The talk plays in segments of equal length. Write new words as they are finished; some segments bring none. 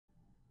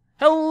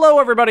Hello,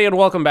 everybody, and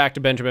welcome back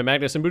to Benjamin,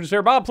 Magnus, and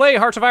Bundeswehr Bob play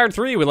Hearts of Iron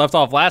 3. We left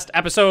off last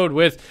episode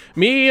with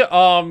me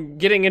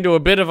getting into a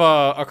bit of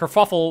a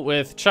kerfuffle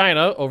with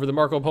China over the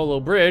Marco Polo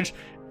Bridge,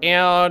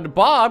 and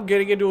Bob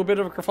getting into a bit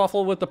of a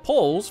kerfuffle with the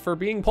Poles for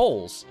being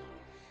Poles.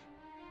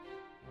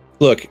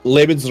 Look,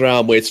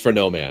 Lebensraum waits for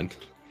no man.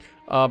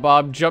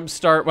 Bob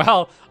jumpstart,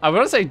 well, I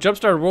want to say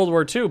jumpstart World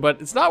War II, but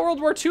it's not World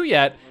War II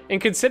yet,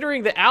 and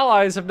considering the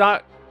Allies have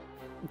not...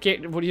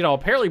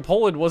 apparently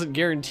Poland wasn't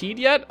guaranteed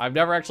yet. I've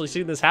never actually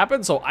seen this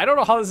happen, so I don't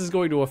know how this is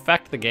going to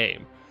affect the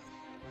game.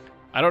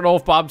 I don't know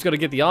if Bob's going to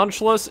get the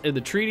Anschluss in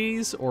the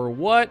treaties or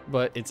what,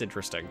 but it's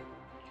interesting.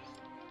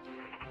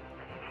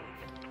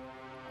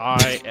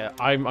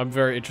 I'm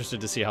very interested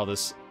to see how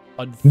this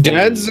unfolds.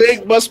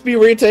 Danzig must be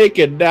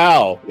retaken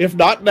now. If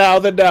not now,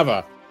 then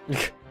never.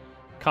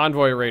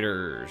 Convoy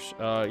raiders.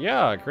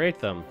 Yeah, create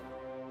them.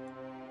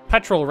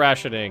 Petrol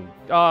rationing.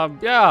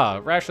 Yeah,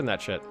 ration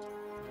that shit.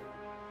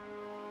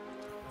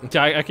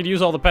 I could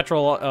use all the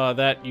petrol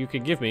that you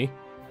could give me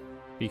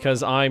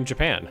because I'm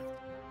Japan.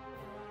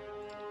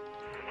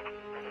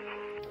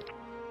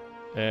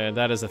 And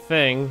that is a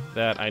thing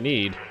that I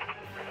need.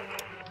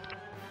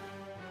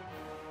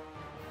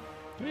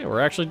 Yeah,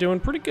 we're actually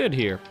doing pretty good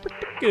here.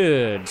 Pretty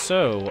good.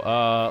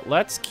 So,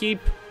 let's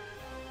keep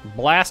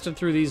blasting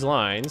through these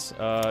lines.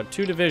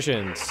 2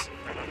 divisions.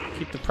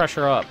 Keep the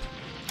pressure up.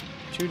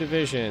 2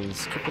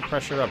 divisions. Keep the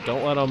pressure up.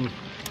 Don't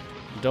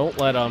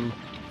let them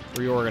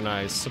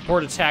reorganize.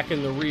 Support attack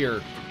in the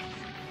rear.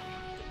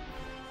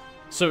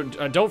 So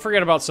don't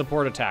forget about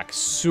support attack.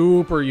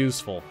 Super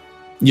useful.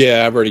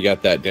 Yeah, I've already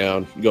got that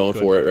down. Going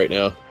for it right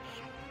now.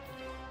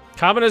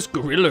 Communist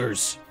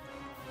guerrillas.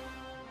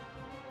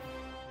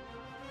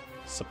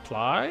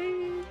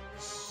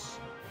 Supplies.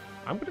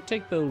 I'm gonna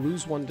take the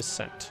lose 1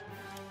 descent.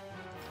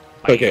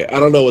 Okay, I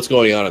don't know what's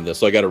going on in this,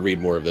 so I got to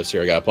read more of this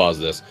here. I got to pause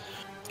this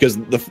because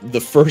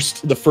the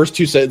first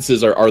 2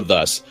 sentences are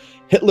thus.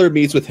 Hitler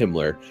meets with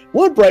Himmler.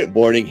 One bright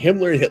morning,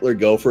 Himmler and Hitler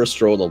go for a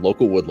stroll in the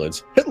local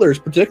woodlands. Hitler is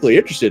particularly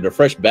interested in a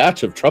fresh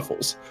batch of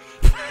truffles.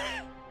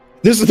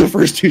 This is the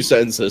first 2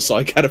 sentences, so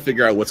I gotta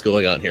figure out what's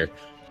going on here.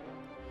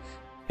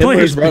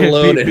 Himmler's brought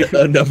alone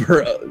a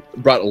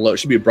number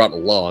should be brought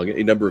along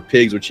a number of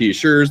pigs, which he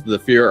assures the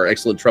Fuhrer are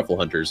excellent truffle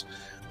hunters.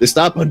 They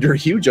stop under a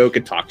huge oak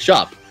and talk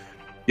shop.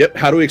 Yep,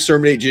 how do we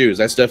exterminate Jews?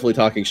 That's definitely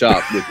talking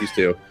shop with these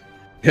 2.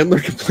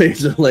 Himmler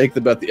complains at length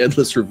about the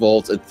endless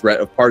revolts and threat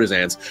of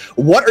partisans.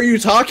 What are you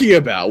talking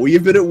about? We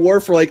have been at war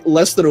for like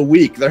less than a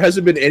week. There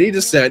hasn't been any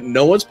dissent.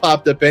 No one's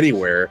popped up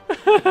anywhere.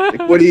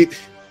 Like, what do you...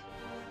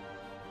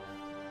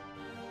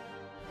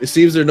 It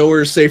seems they're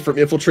nowhere safe from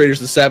infiltrators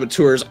and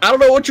saboteurs. I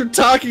don't know what you're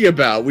talking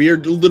about. We are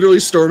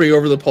literally storming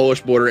over the Polish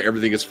border.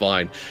 Everything is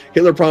fine.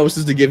 Hitler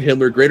promises to give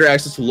Himmler greater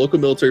access to local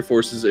military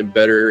forces and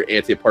better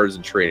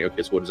anti-partisan training.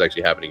 Okay, so what is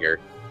actually happening here?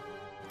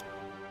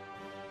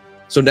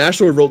 So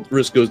national revolt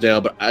risk goes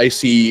down, but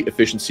IC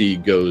efficiency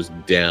goes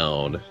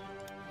down.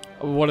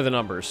 What are the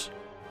numbers?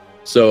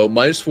 So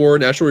 -4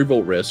 national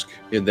revolt risk,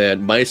 and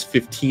then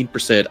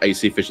 -15%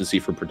 IC efficiency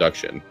for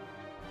production.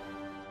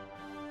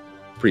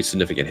 Pretty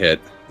significant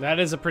hit. That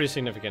is a pretty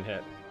significant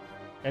hit.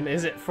 And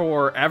is it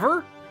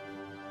forever?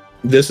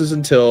 This is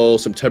until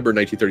September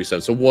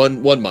 1937, so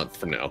one month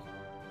from now.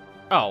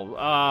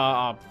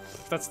 Oh,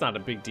 that's not a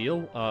big deal.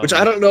 Which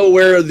I don't know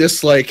where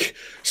this, like,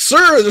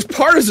 sir, there's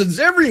partisans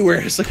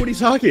everywhere. It's like, what are you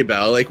talking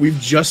about? Like, we've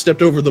just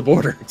stepped over the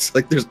border. It's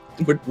like, there's,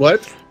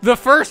 what? The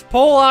first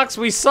Polacks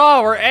we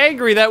saw were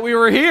angry that we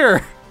were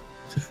here.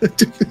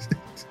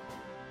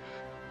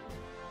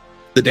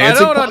 The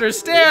Danzig I don't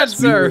understand, yes,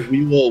 sir.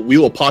 We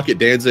will pocket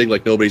Danzig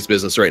like nobody's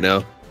business right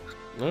now.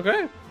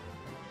 Okay.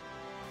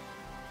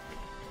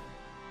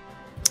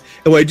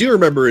 And what I do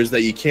remember is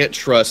that you can't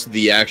trust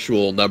the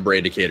actual number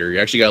indicator.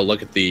 You actually got to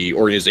look at the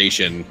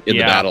organization in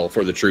the battle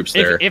for the troops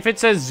there. If it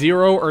says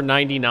 0 or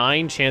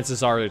 99,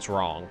 chances are it's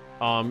wrong.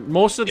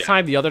 Most of the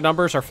time, the other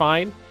numbers are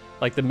fine,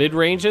 like the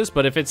mid-ranges,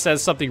 but if it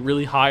says something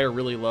really high or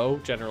really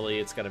low, generally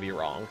it's going to be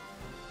wrong.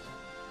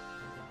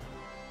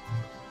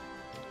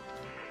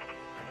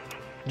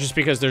 Just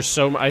because there's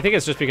I think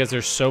it's just because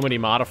there's so many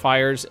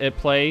modifiers at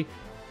play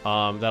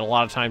that a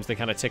lot of times they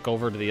kind of tick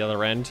over to the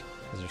other end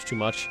because there's too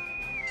much.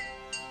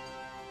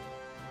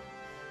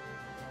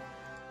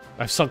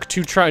 I've sunk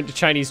 2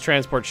 Chinese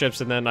transport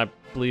ships, and then I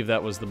believe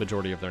that was the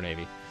majority of their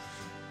navy.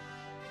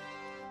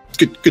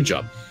 Good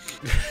job.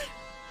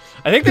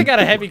 I think they got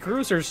a heavy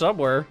cruiser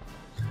somewhere.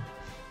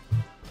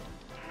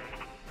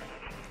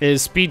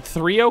 Is speed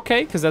 3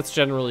 okay? Because that's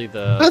generally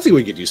the... I think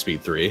we could do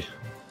speed 3.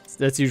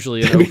 That's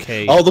usually an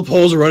okay... All the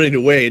Poles are running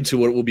away into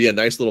what will be a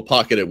nice little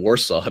pocket at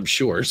Warsaw, I'm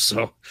sure,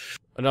 so...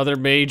 Another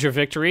major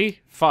victory.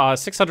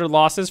 600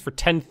 losses for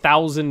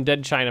 10,000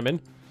 dead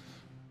Chinamen.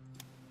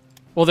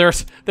 Well,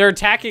 they're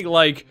attacking,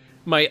 like,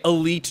 my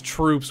elite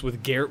troops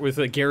with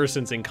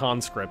garrisons and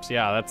conscripts.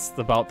 Yeah, that's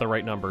about the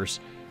right numbers.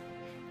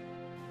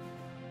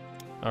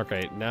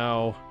 Okay,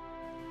 now...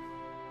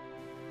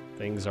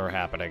 things are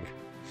happening.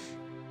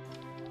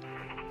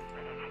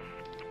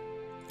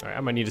 Alright, I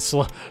might need to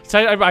slow...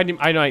 I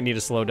might need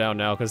to slow down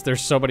now, because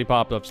there's so many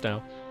pop-ups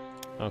now.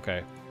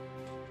 Okay.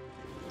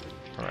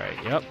 All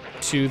right, yep.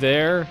 2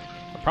 there.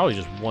 Probably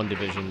just 1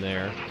 division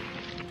there.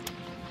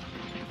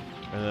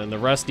 And then the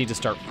rest need to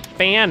start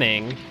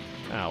fanning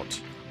out.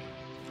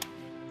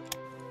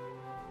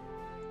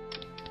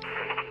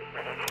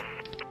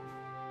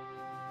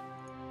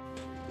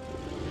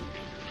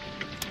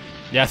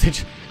 Yeah,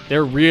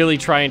 they're really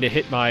trying to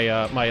hit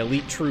my my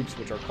elite troops,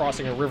 which are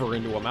crossing a river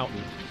into a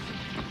mountain.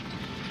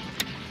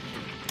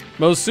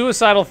 Most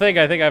suicidal thing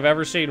I think I've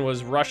ever seen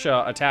was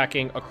Russia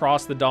attacking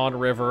across the Don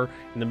River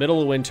in the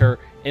middle of winter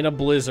in a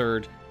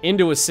blizzard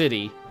into a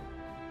city.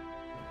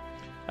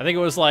 I think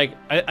it was like,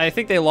 I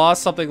think they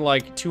lost something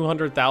like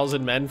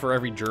 200,000 men for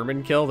every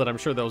German killed, and I'm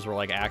sure those were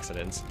like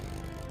accidents.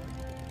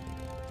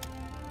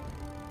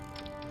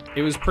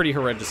 It was pretty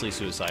horrendously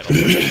suicidal.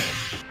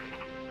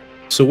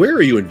 So where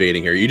are you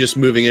invading here? Are you just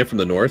moving in from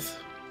the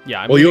north?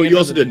 Yeah. Well, you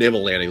also did a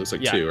naval landing, looks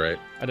like, too, right?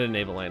 I did a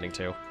naval landing,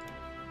 too.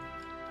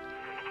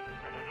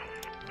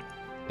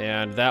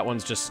 And that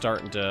one's just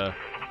starting to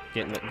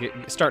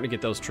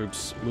get those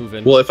troops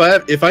moving. Well,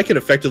 if I can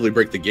effectively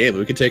break the game,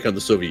 we can take on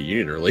the Soviet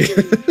Union early.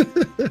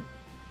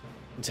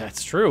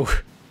 That's true.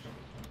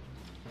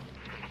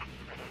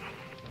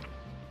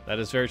 That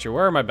is very true.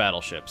 Where are my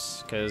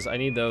battleships? Because I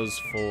need those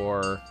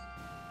for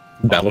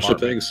battleship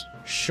things.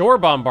 Shore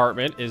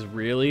bombardment is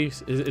really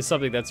is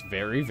something that's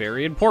very,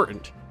 very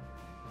important.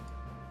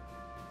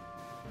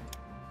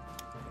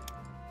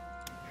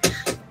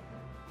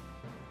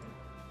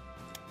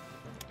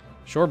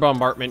 Shore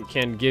bombardment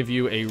can give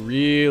you a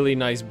really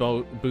nice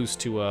boost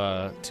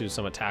to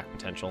some attack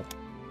potential.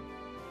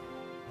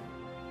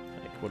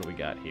 Like, what do we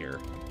got here?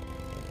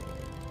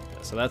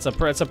 Yeah, so that's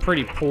a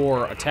pretty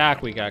poor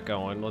attack we got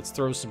going. Let's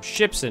throw some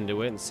ships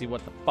into it and see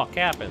what the fuck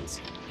happens.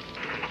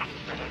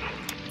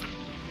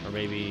 Or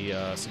maybe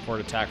support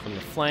attack from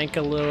the flank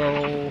a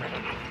little.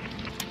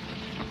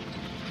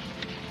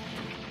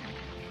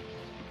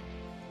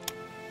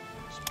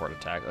 Support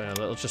attack.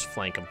 Let's just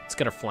flank them. Let's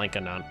get our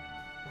flanking on.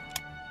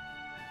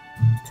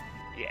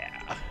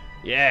 Yeah.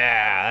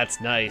 Yeah, that's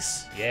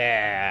nice.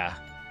 Yeah.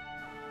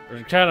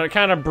 We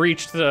kind of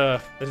breached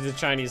the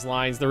Chinese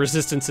lines. The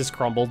resistance has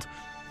crumbled.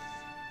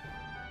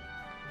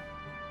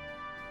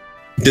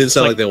 Didn't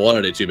sound like they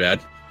wanted it too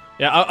bad.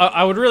 Yeah,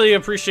 I would really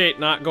appreciate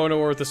not going to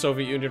war with the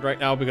Soviet Union right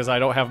now because I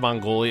don't have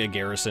Mongolia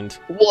garrisoned.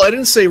 Well, I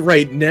didn't say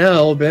right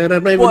now, man.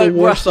 I'm not even in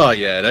Warsaw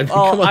yet. I mean,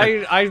 come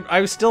on.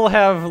 I still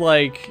have,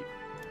 like,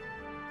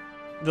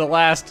 the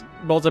last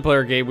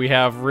multiplayer game we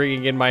have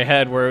ringing in my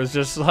head where it was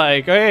just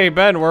like, hey,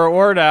 Ben, we're at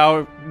war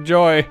now.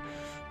 Enjoy.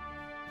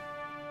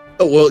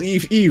 Oh, well,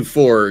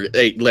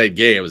 EU4 led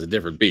game is a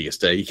different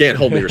beast. You can't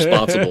hold me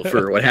responsible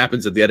for what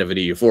happens at the end of an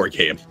EU4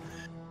 game.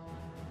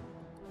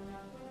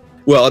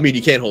 Well, I mean,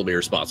 you can't hold me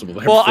responsible.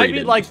 Well, I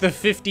mean, like, the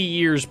 50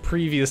 years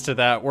previous to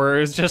that, where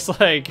it's just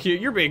like,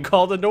 you're being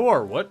called into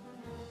war. What?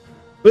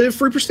 But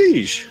free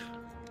prestige.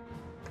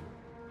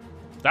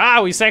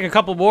 Ah, we sank a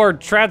couple more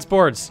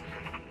transports.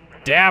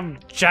 Damn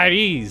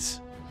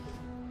Chinese.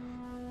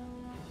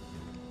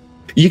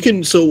 You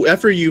can, so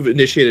after you've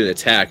initiated an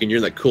attack and you're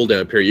in that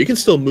cooldown period, you can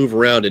still move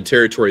around in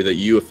territory that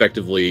you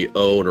effectively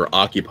own or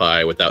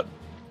occupy without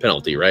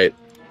penalty, right?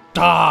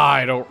 Ah,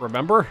 I don't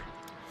remember.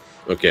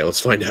 Okay, let's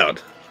find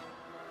out.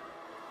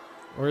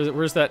 Where is it?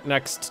 Where's that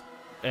next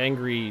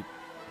angry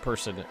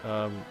person?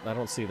 I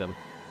don't see them.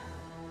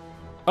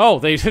 Oh,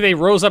 they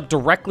rose up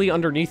directly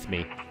underneath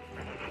me.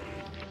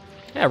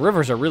 Yeah,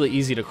 rivers are really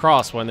easy to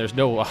cross when there's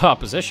no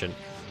opposition.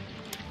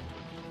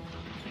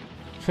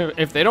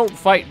 If they don't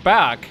fight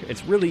back,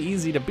 it's really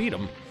easy to beat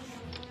them.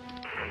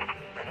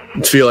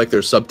 I feel like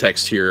there's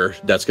subtext here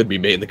that's going to be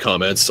made in the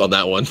comments on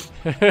that one.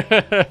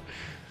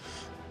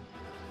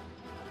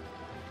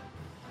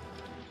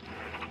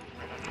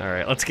 All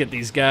right, let's get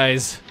these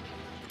guys.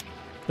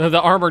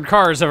 The armored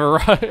cars have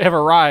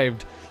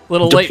arrived. A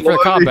little late for the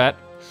combat.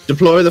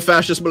 Deploy the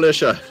fascist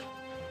militia.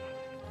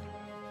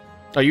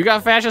 Oh, you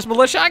got fascist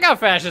militia? I got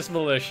fascist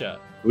militia.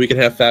 We can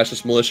have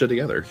fascist militia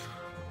together.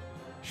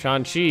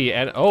 Shanxi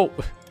and oh,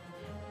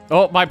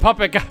 my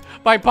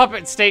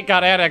puppet state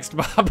got annexed,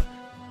 Bob.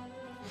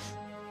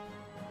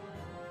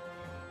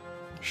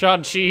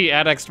 Shanxi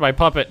annexed my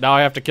puppet. Now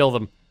I have to kill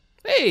them.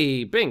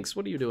 Hey, Binks,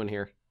 what are you doing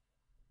here?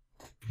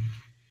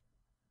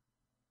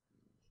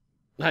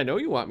 I know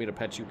you want me to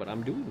pet you, but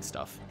I'm doing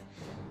stuff.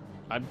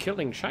 I'm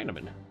killing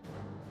Chinamen.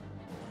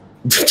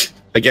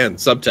 Again,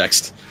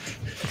 subtext.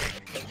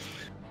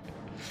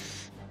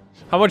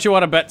 How much you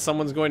want to bet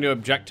someone's going to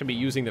object to me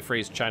using the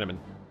phrase Chinaman?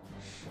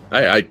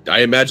 I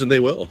imagine they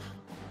will.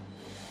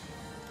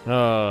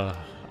 I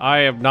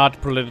am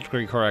not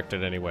politically correct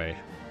in any way.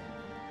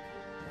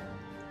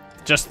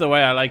 Just the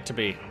way I like to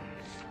be.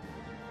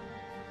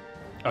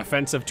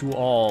 Offensive to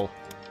all.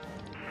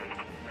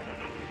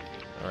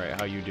 Alright,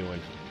 how you doing?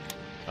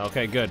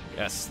 Okay, good.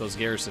 Yes, those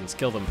garrisons.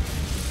 Kill them.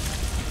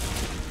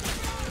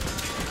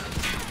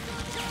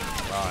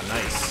 Ah,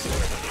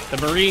 nice. The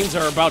Marines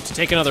are about to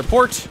take another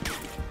port.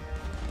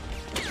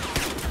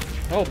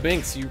 Oh,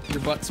 Binks, your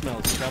butt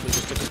smells. You probably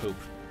just took a poop.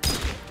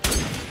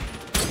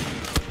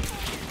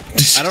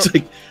 I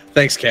don't.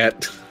 Thanks,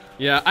 cat.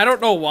 Yeah, I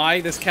don't know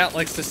why this cat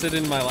likes to sit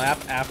in my lap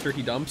after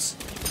he dumps.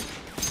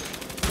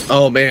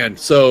 Oh man,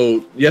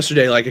 so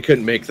yesterday, like, I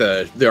couldn't make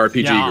the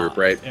RPG group,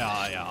 right?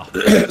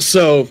 Yeah.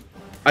 So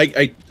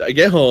I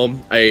get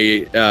home,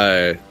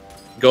 I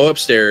go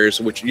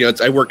upstairs, which, you know,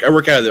 I work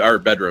out of our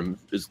bedroom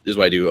is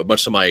what I do,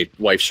 much to my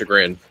wife's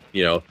chagrin,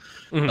 you know.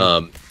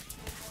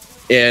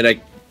 And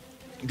I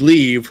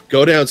leave,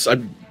 go down.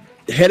 I'm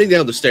heading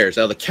down the stairs.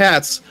 Now the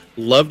cats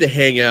love to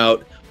hang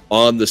out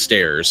on the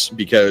stairs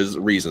because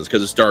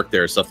it's dark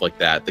there, stuff like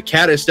that. The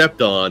cat I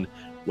stepped on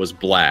was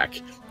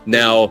black.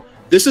 Now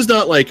this is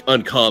not like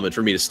uncommon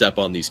for me to step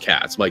on these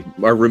cats. Like,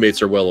 our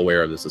roommates are well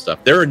aware of this and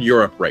stuff. They're in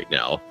Europe right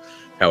now,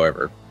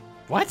 however.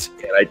 What?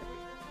 And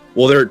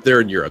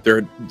they're in Europe.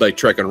 They're like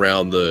trekking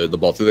around the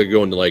Baltic. They're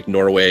going to like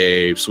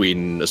Norway,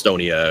 Sweden,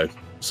 Estonia,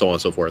 so on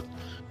and so forth.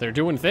 They're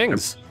doing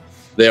things.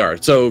 They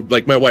are. So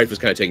like, my wife is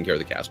kind of taking care of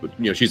the cats, but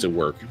you know, she's at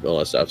work and all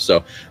that stuff.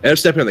 So I am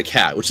stepping on the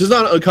cat, which is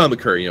not an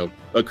uncommon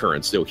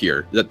occurrence still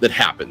here. That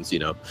happens, you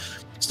know.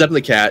 Step on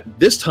the cat.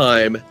 This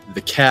time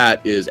the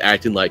cat is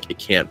acting like it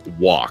can't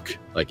walk,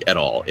 like, at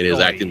all. It is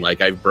acting like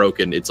I've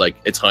broken its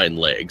hind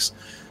legs,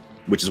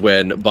 which is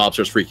when Bob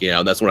starts freaking out.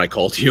 And that's when I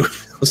called you.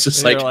 It's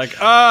just like,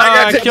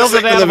 I killed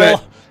an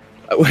animal.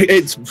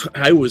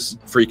 I was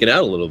freaking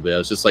out a little bit. I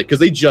was just like, because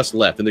they just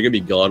left and they're gonna be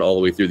gone all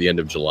the way through the end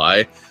of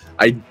July.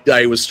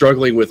 I was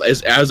struggling with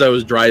as I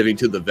was driving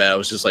to the vet. I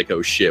was just like,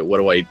 oh shit, what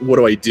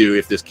do I do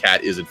if this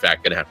cat is in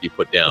fact gonna have to be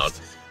put down?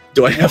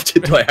 Do I have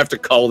to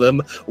call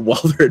them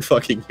while they're in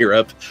fucking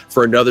Europe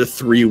for another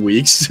 3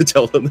 weeks to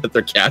tell them that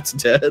their cat's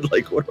dead?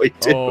 Like, what do I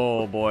do?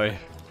 Oh boy.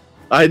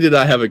 I did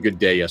not have a good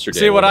day yesterday.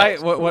 See, what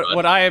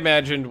I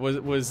imagined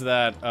was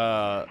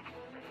that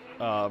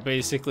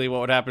basically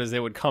what would happen is they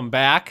would come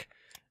back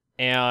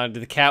and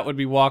the cat would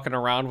be walking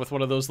around with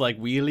one of those like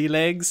wheelie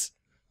legs.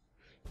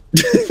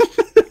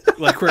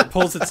 Like, where it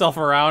pulls itself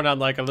around on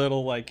like a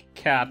little like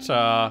cat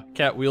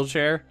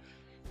wheelchair.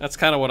 That's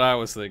kind of what I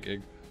was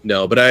thinking.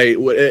 No, but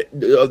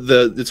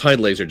the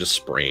hind legs are just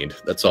sprained.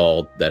 That's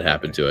all that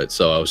happened to it.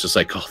 So I was just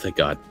like, oh, thank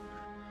God.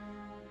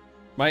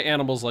 My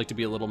animals like to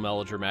be a little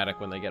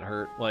melodramatic when they get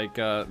hurt. Like,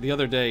 the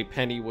other day,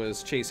 Penny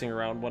was chasing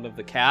around one of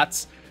the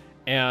cats,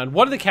 and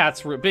one of the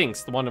cats,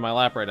 Binks, the one in my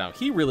lap right now,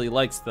 he really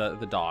likes the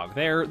dog.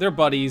 They're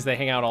buddies. They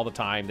hang out all the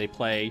time. They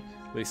play.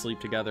 They sleep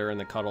together, and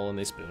they cuddle, and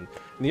they spoon.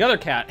 And the other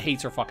cat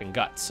hates her fucking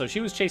guts. So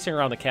she was chasing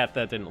around the cat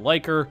that didn't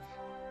like her,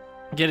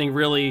 getting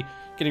really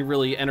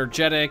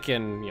energetic,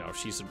 and, you know,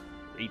 she's an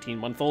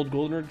 18-month-old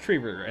golden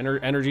retriever.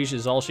 Energy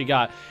is all she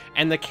got.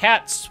 And the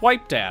cat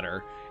swiped at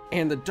her,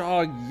 and the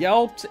dog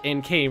yelped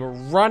and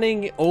came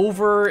running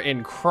over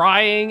and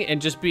crying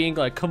and just being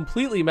like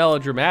completely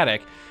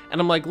melodramatic. And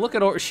I'm like, look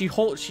at her.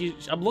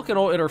 I'm looking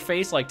at her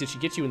face like, did she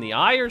get you in the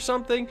eye or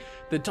something?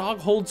 The dog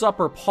holds up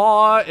her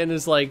paw and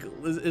is like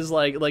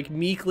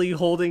meekly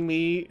holding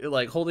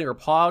her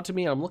paw out to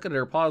me. I'm looking at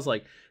her paws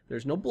like,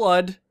 there's no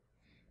blood.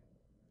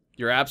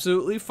 You're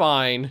absolutely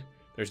fine.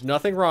 There's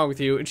nothing wrong with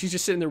you. And she's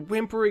just sitting there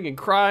whimpering and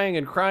crying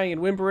and crying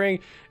and whimpering.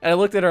 And I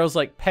looked at her, I was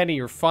like, Penny,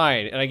 you're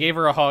fine. And I gave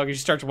her a hug, and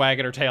she starts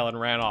wagging her tail and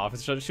ran off.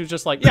 And so she was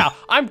just like, yeah,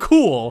 I'm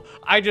cool.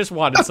 I just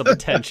wanted some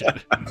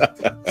attention.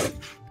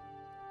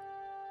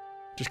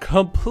 Just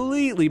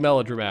completely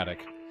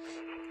melodramatic.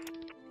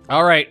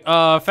 All right,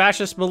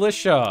 fascist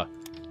militia.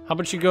 How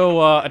about you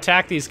go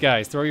attack these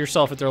guys? Throw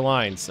yourself at their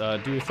lines.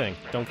 Do your thing.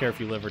 Don't care if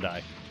you live or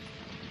die.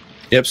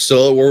 Yep,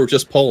 so we're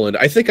just Poland.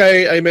 I think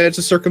I managed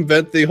to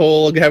circumvent the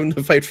whole having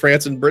to fight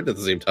France and Britain at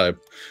the same time.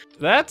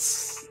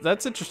 That's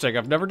interesting.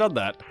 I've never done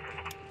that.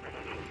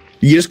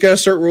 You just gotta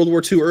start World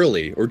War II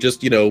early, or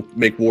just, you know,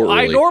 make war early.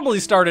 I normally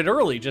start it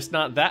early, just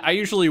not that. I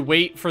usually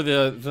wait for I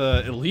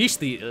at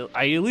least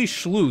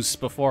Schluss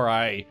before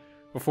I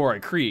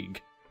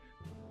Krieg.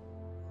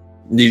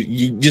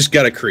 You just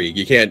gotta Krieg.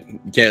 You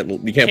can't put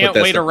that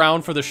wait stuff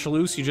around for the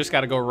Schluss. You just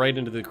gotta go right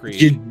into the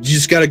Krieg. You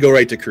just gotta go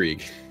right to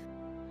Krieg.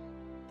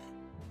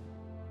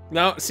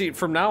 Now, see,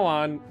 from now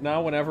on,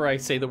 whenever I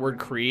say the word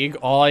Krieg,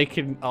 all I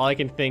can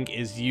think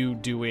is you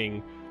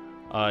doing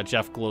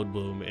Jeff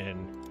Goldblum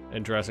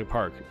in Jurassic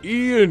Park.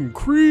 Ian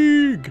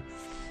Krieg.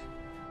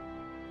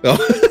 Oh.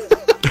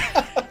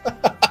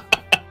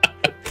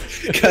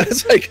 God,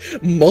 it's like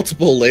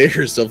multiple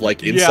layers of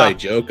like inside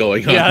joke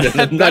going on. Yeah,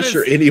 I'm not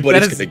sure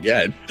anybody's gonna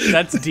get.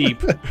 That's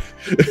deep.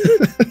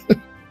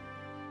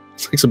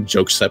 It's like some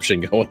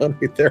jokeception going on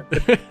right there.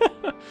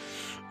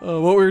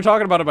 What we were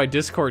talking about in my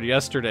Discord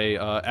yesterday,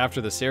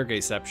 after the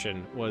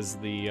Sergeyception, was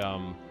the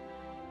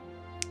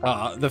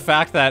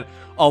fact that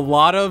a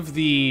lot of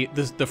the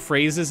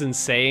phrases and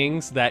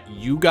sayings that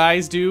you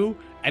guys do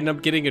end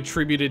up getting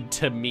attributed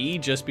to me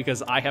just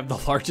because I have the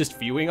largest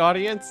viewing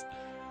audience.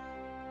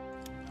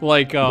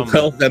 Like,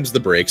 well, them's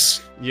the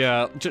breaks.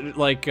 Yeah,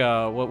 like,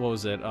 what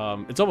was it?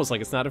 It's almost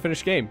like it's not a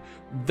finished game.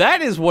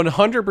 That is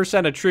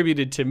 100%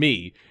 attributed to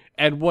me,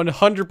 and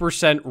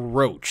 100%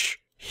 Roach.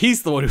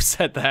 He's the one who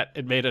said that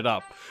and made it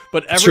up.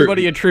 But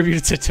everybody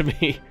attributes it to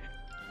me.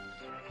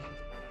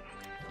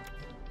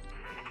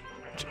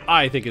 Which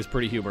I think is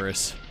pretty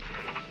humorous.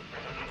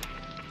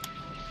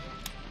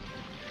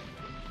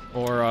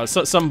 Or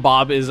some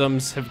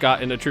Bob-isms have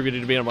gotten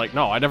attributed to me. And I'm like,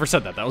 no, I never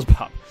said that. That was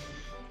Bob.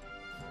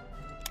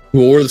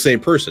 Well, we're the same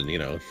person, you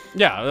know.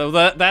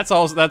 Yeah, that's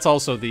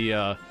also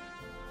the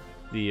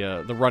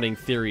running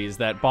theory is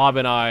that Bob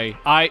and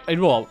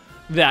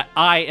that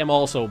I am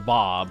also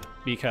Bob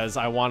because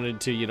I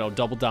wanted to, you know,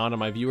 double down on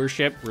my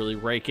viewership, really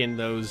rake in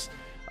those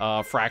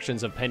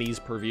fractions of pennies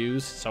per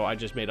views. So I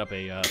just made up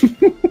a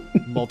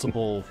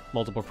multiple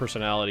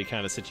personality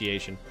kind of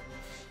situation.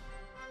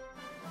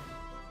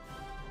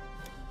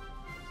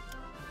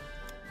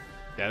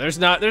 Yeah, there's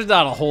not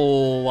a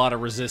whole lot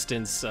of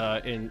resistance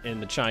in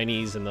the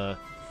Chinese and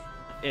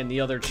the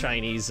other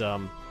Chinese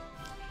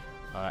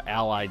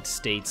allied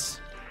states.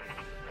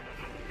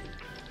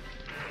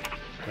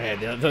 Man,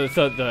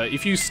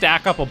 if you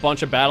stack up a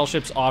bunch of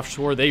battleships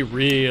offshore, they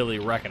really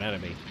wreck an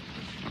enemy.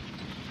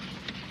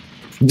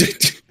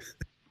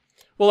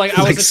 Well, like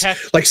I was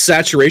attached, like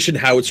saturation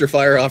howitzer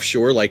fire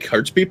offshore, like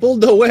hurts people.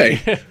 No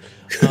way.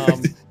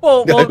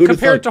 well,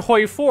 compared to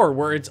Hoi 4,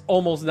 where it's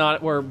almost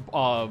not where.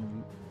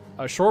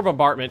 A shore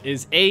bombardment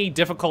is A,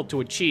 difficult to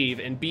achieve,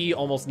 and B,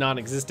 almost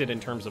non-existent in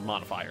terms of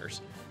modifiers.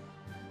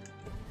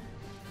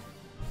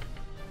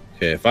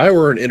 Okay, if I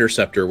were an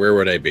interceptor, where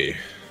would I be?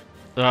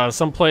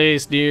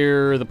 Someplace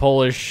near the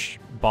Polish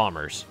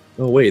bombers.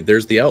 Oh wait,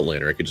 there's the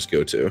outliner I could just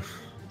go to.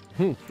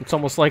 It's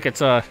almost like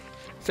it's a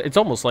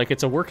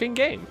working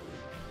game.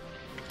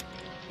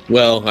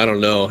 Well, I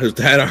don't know.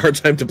 I had a hard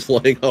time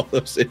deploying all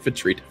those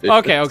infantry divisions.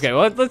 Okay.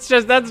 Well, that's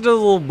just a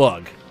little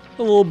bug,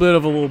 a little bit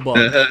of a little bug.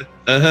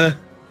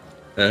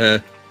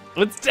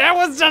 That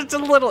was just a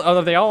little.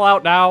 Are they all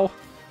out now?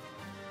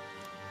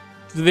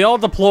 Did they all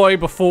deploy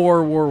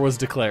before war was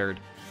declared?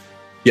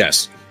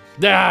 Yes.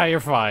 Yeah, you're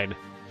fine.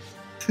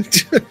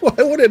 Well,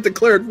 I would have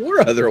declared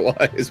war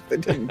otherwise, but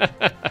I didn't.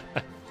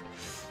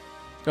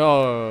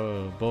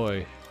 Oh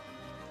boy.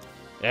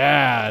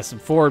 Yeah, some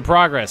forward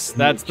progress.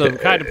 That's the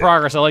kind of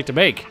progress I like to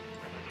make.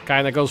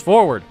 Kind that goes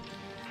forward.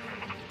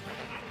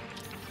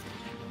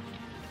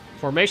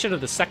 Formation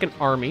of the 2nd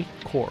Army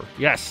Corps.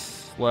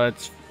 Yes,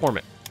 let's form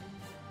it.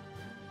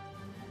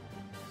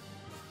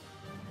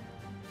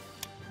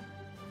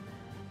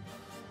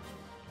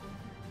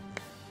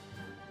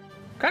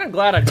 Kind of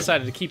glad I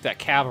decided to keep that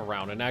cav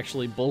around and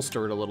actually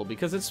bolster it a little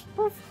because it's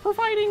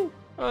providing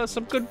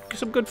some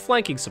good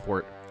flanking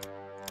support.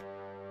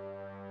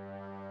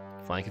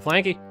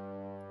 Flanky.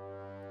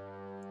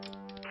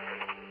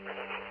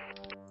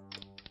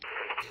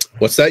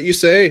 What's that you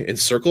say?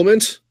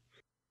 Encirclement?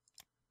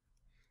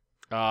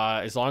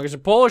 As long as they're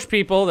Polish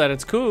people, then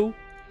it's cool.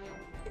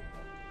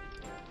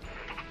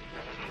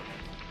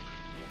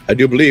 I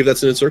do believe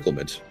that's an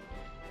encirclement.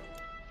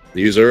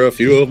 These are a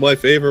few of my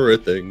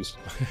favorite things.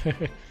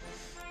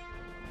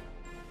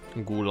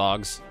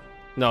 Gulags.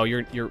 No,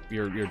 you're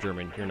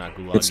German. You're not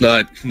gulag. It's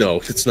not. No,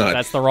 it's not.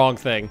 That's the wrong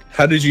thing.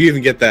 How did you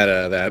even get that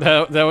out of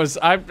that? That was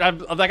I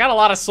got a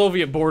lot of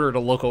Soviet border to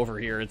look over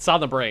here. It's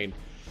on the brain.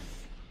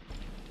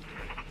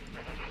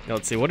 Now,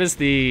 let's see. What is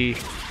the?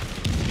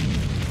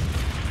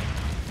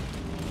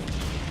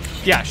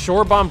 Yeah,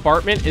 shore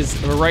bombardment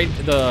is right.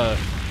 The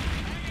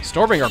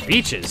storming our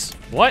beaches.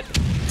 What?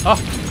 Oh,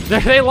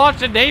 they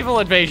launched a naval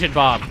invasion,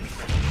 Bob.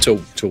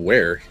 To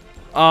where?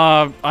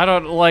 I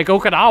don't like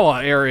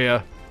Okinawa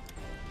area.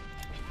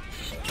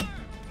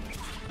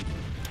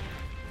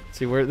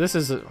 See where this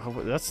is.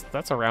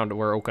 That's around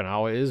where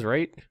Okinawa is,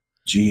 right?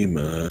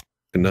 Jima.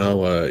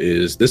 Okinawa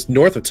is this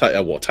north of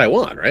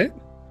Taiwan, right?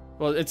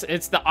 Well,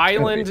 it's the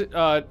island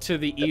to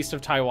the east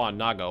of Taiwan,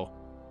 Nago.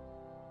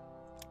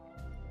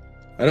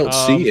 I don't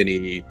see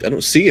any. I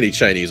don't see any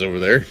Chinese over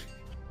there.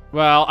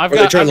 Well,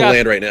 they're trying to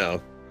land right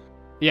now.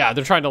 Yeah,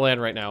 they're trying to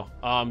land right now.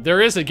 There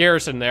is a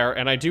garrison there,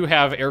 and I do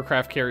have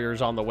aircraft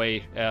carriers on the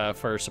way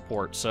for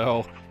support.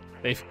 So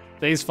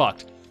they's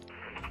fucked.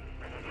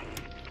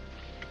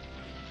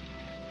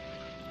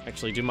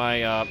 Actually, do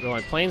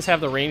my planes have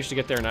the range to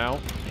get there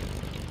now?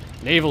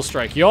 Naval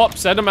strike. Yup,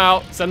 send them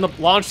out. Send the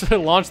launch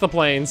the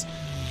planes.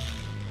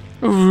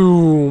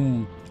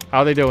 Boom. How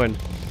are they doing?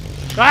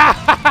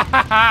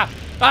 Ah!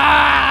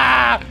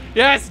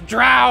 Yes,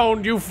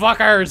 drowned, you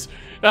fuckers!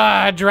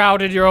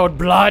 Drowned in your own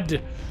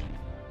blood.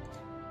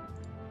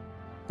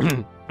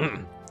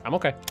 I'm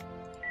okay.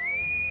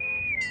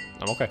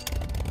 I'm okay.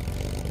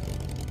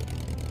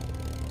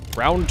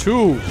 Round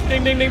 2.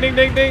 Ding, ding, ding, ding,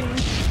 ding, ding.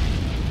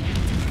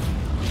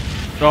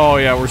 Oh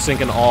yeah, we're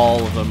sinking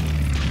all of them.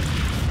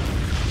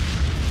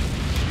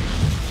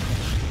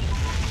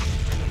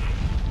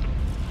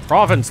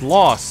 Province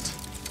lost.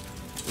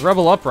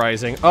 Rebel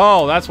uprising.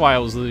 Oh, that's why I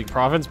was losing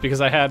province,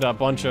 because I had a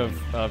bunch of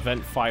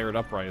vent-fired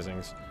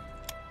uprisings.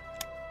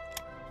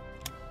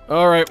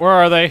 Alright, where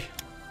are they?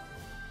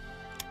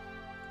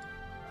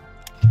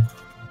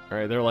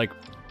 Alright, they're like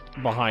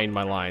behind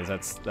my lines.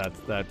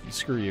 That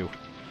screw you.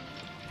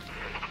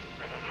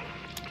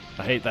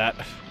 I hate that.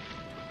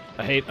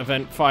 I hate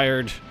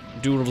event-fired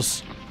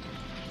doodles.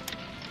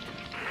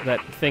 That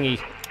thingy.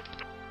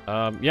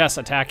 Yes,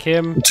 attack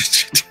him.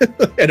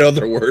 In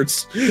other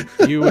words.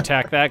 You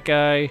attack that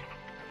guy.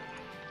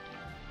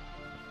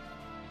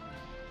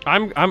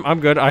 I'm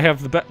good. I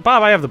have the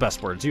Bob, I have the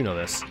best words. You know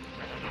this.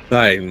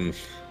 I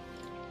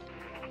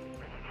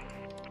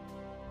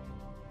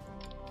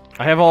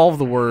have all of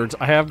the words.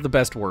 I have the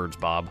best words,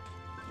 Bob.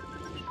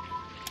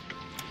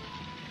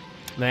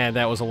 Man,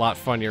 that was a lot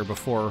funnier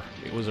before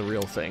it was a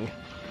real thing.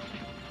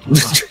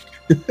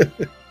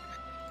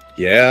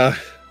 Yeah.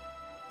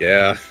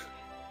 Yeah.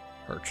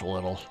 Hurts a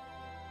little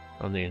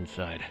on the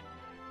inside.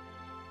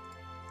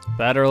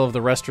 Battle of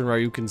the Western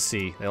Ryukyu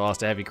Sea. They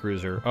lost a heavy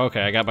cruiser.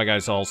 Okay, I got my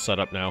guys all set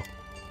up now.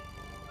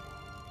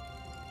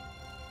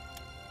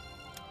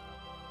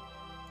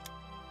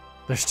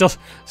 They're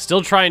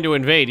still trying to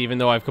invade, even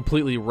though I've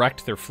completely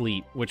wrecked their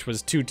fleet, which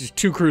was two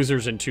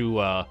cruisers and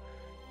two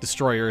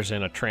destroyers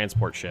and a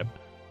transport ship.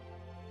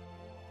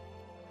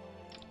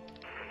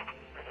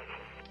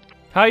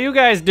 How you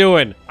guys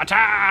doing?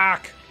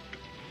 Attack!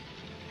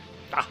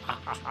 Ah ha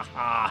ha ha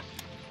ha!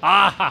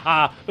 Ah ha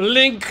ha!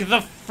 Link the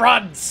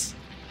fronts!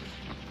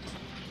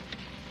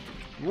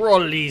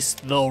 Release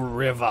the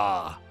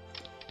river.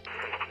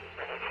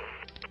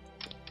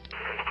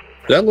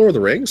 Is that Lord of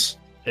the Rings?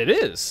 It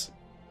is.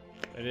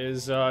 It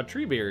is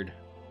Treebeard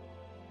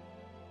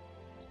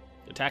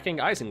attacking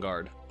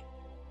Isengard.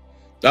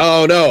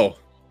 Oh no!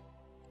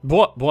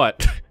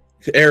 What?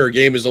 Error.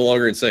 Game is no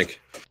longer in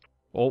sync.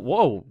 Oh,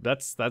 whoa!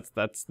 That's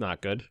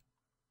not good.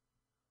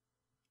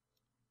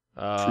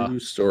 True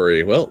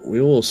story. Well,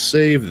 we will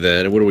save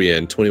then. What are we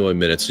in? 21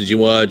 minutes. Did you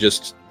want to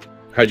just?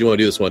 How'd you want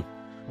to do this one?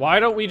 Why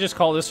don't we just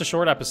call this a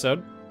short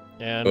episode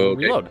and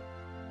reload?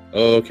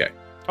 Okay.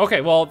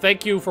 Okay, well,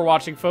 thank you for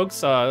watching,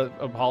 folks.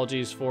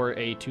 Apologies for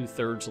a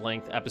 2/3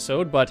 length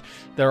episode, but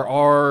there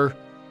are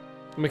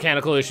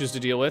mechanical issues to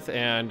deal with,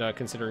 and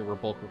considering we're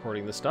bulk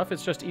recording this stuff,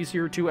 it's just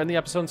easier to end the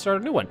episode and start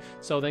a new one.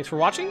 So thanks for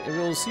watching, and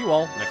we'll see you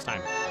all next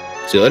time.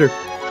 See you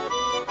later.